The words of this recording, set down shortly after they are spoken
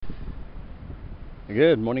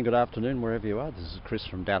Good morning, good afternoon, wherever you are. This is Chris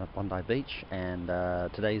from down at Bondi Beach, and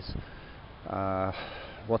today's uh,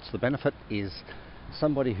 what's the benefit is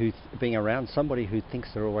somebody being around somebody who thinks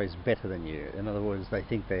they're always better than you. In other words, they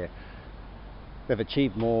think they've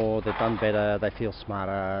achieved more, they've done better, they feel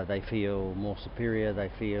smarter, they feel more superior, they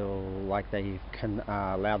feel like they can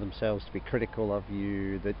allow themselves to be critical of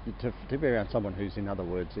you. To be around someone who's, in other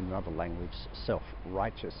words, in another language,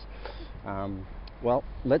 self-righteous. Well,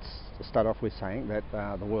 let's start off with saying that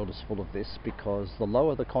the world is full of this, because the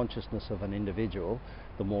lower the consciousness of an individual,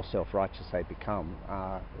 the more self-righteous they become.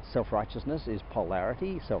 Self-righteousness is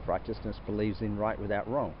polarity. Self-righteousness believes in right without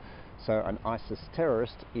wrong. So an ISIS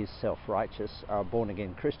terrorist is self-righteous, a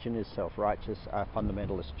born-again Christian is self-righteous, a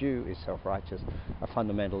fundamentalist Jew is self-righteous, a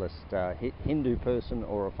fundamentalist Hindu person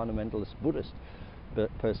or a fundamentalist Buddhist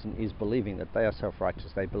person is believing that they are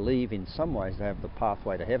self-righteous. They believe in some ways they have the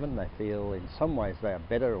pathway to heaven. They feel in some ways they are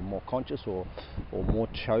better or more conscious or more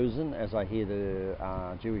chosen, as I hear the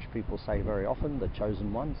Jewish people say very often, the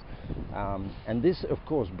chosen ones. And this, of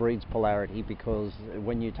course, breeds polarity, because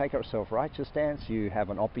when you take a self-righteous stance, you have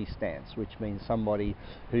an oppi stance, which means somebody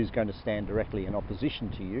who's going to stand directly in opposition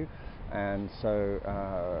to you. And so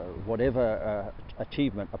whatever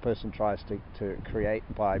achievement a person tries to create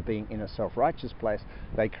by being in a self-righteous place,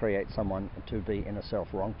 they create someone to be in a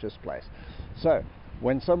self-righteous place. So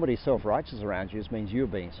when somebody's self-righteous around you, it means you're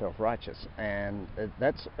being self-righteous, and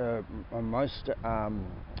that's a most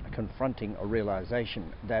confronting a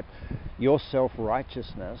realization that your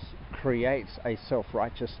self-righteousness creates a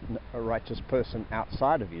self-righteous person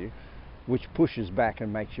outside of you, which pushes back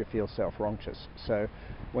and makes you feel self-righteous. So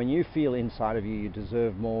when you feel inside of you you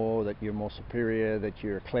deserve more, that you're more superior, that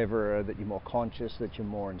you're cleverer, that you're more conscious, that you're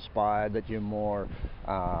more inspired, that you're more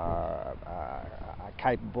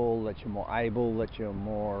capable, that you're more able, that you're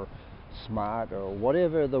more smart, or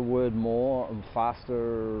whatever the word more,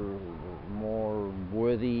 faster, more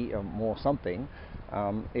worthy, or more something,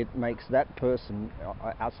 it makes that person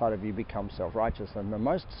outside of you become self-righteous. And the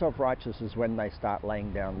most self-righteous is when they start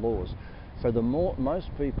laying down laws. So the most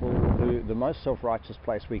self-righteous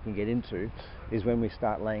place we can get into is when we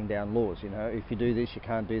start laying down laws. You know, if you do this, you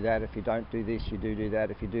can't do that. If you don't do this, you do that.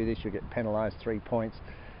 If you do this, you get penalised 3 points.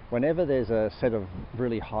 Whenever there's a set of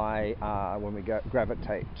really high, when we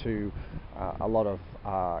gravitate to a lot of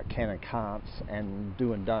can and can'ts and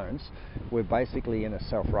do and don'ts, we're basically in a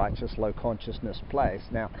self-righteous, low consciousness place.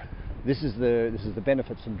 Now, this is the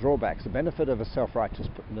benefits and drawbacks. The benefit of a self-righteous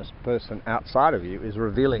person outside of you is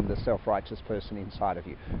revealing the self-righteous person inside of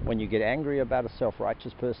you. When you get angry about a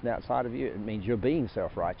self-righteous person outside of you, it means you're being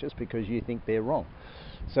self-righteous because you think they're wrong.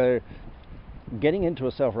 So getting into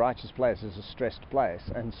a self-righteous place is a stressed place,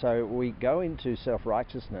 and so we go into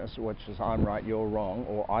self-righteousness, which is I'm right, you're wrong,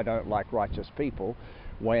 or I don't like righteous people,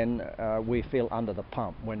 when we feel under the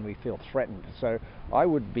pump, when we feel threatened. So I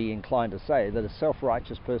would be inclined to say that a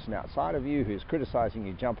self-righteous person outside of you who's criticizing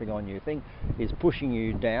you, jumping on your thing, is pushing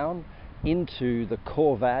you down into the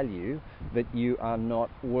core value that you are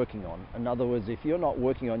not working on. In other words, if you're not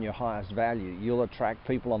working on your highest value, you'll attract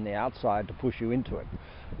people on the outside to push you into it.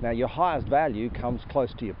 Now, your highest value comes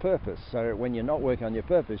close to your purpose. So when you're not working on your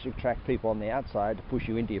purpose, you attract people on the outside to push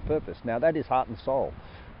you into your purpose. Now, that is heart and soul.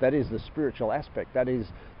 That is the spiritual aspect. That is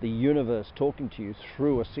the universe talking to you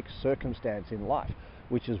through a sixth circumstance in life,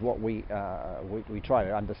 which is what we try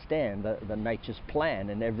to understand, the nature's plan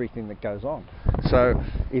and everything that goes on. So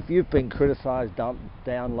if you've been criticized, dumped,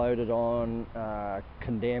 downloaded on,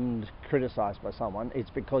 condemned, criticized by someone, it's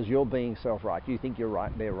because you're being self-right. You think you're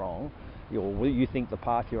right, they're wrong. You think the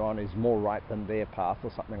path you're on is more right than their path,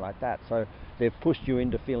 or something like that. So they've pushed you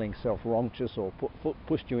into feeling self-righteous, or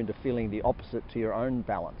pushed you into feeling the opposite to your own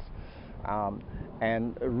balance.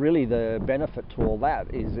 And really the benefit to all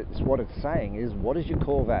that is, what it's saying is, what is your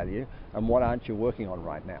core value and what aren't you working on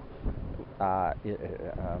right now?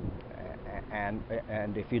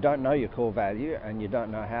 And if you don't know your core value, and you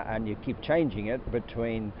don't know how, and you keep changing it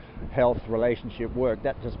between health, relationship, work,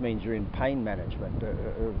 that just means you're in pain management.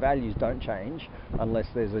 Values don't change unless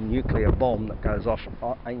there's a nuclear bomb that goes off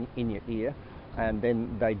in your ear, and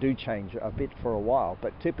then they do change a bit for a while,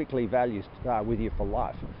 but typically values are with you for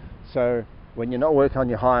life. So when you're not working on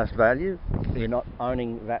your highest value, you're not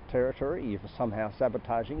owning that territory, you're somehow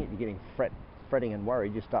sabotaging it, you're getting fretting and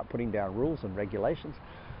worried, you start putting down rules and regulations,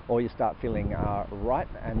 or you start feeling right,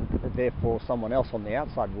 and therefore someone else on the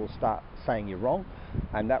outside will start saying you're wrong,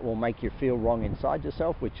 and that will make you feel wrong inside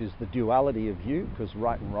yourself, which is the duality of you, because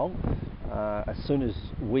right and wrong. As soon as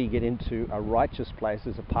we get into a righteous place,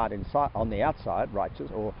 there's a part inside, on the outside, righteous,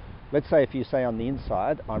 or let's say if you say on the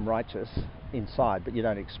inside, I'm righteous inside, but you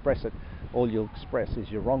don't express it, all you'll express is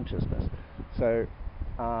your wrongiousness. So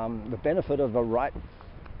the benefit of a right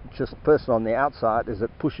just person on the outside is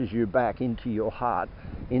it pushes you back into your heart,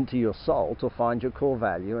 into your soul, to find your core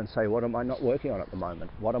value and say, what am I not working on at the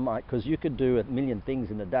moment? What am I? Because you could do a million things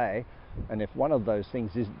in a day, and if one of those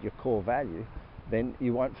things isn't your core value, then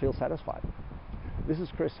you won't feel satisfied. This is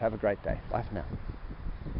Chris. Have a great day. Bye for now.